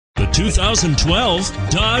2012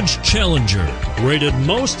 Dodge Challenger. Rated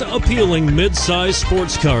most appealing midsize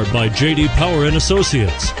sports car by J.D. Power and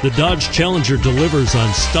Associates. The Dodge Challenger delivers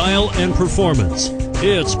on style and performance.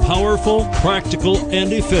 It's powerful, practical,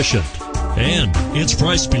 and efficient. And it's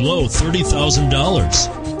priced below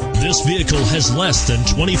 $30,000. This vehicle has less than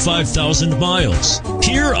 25,000 miles.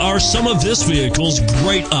 Here are some of this vehicle's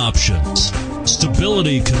great options: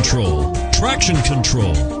 stability control, traction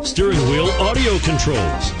control, steering wheel audio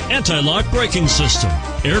controls, anti-lock braking system,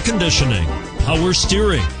 air conditioning, power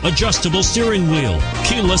steering, adjustable steering wheel,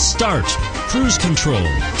 keyless start, cruise control,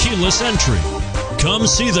 keyless entry. Come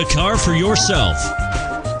see the car for yourself.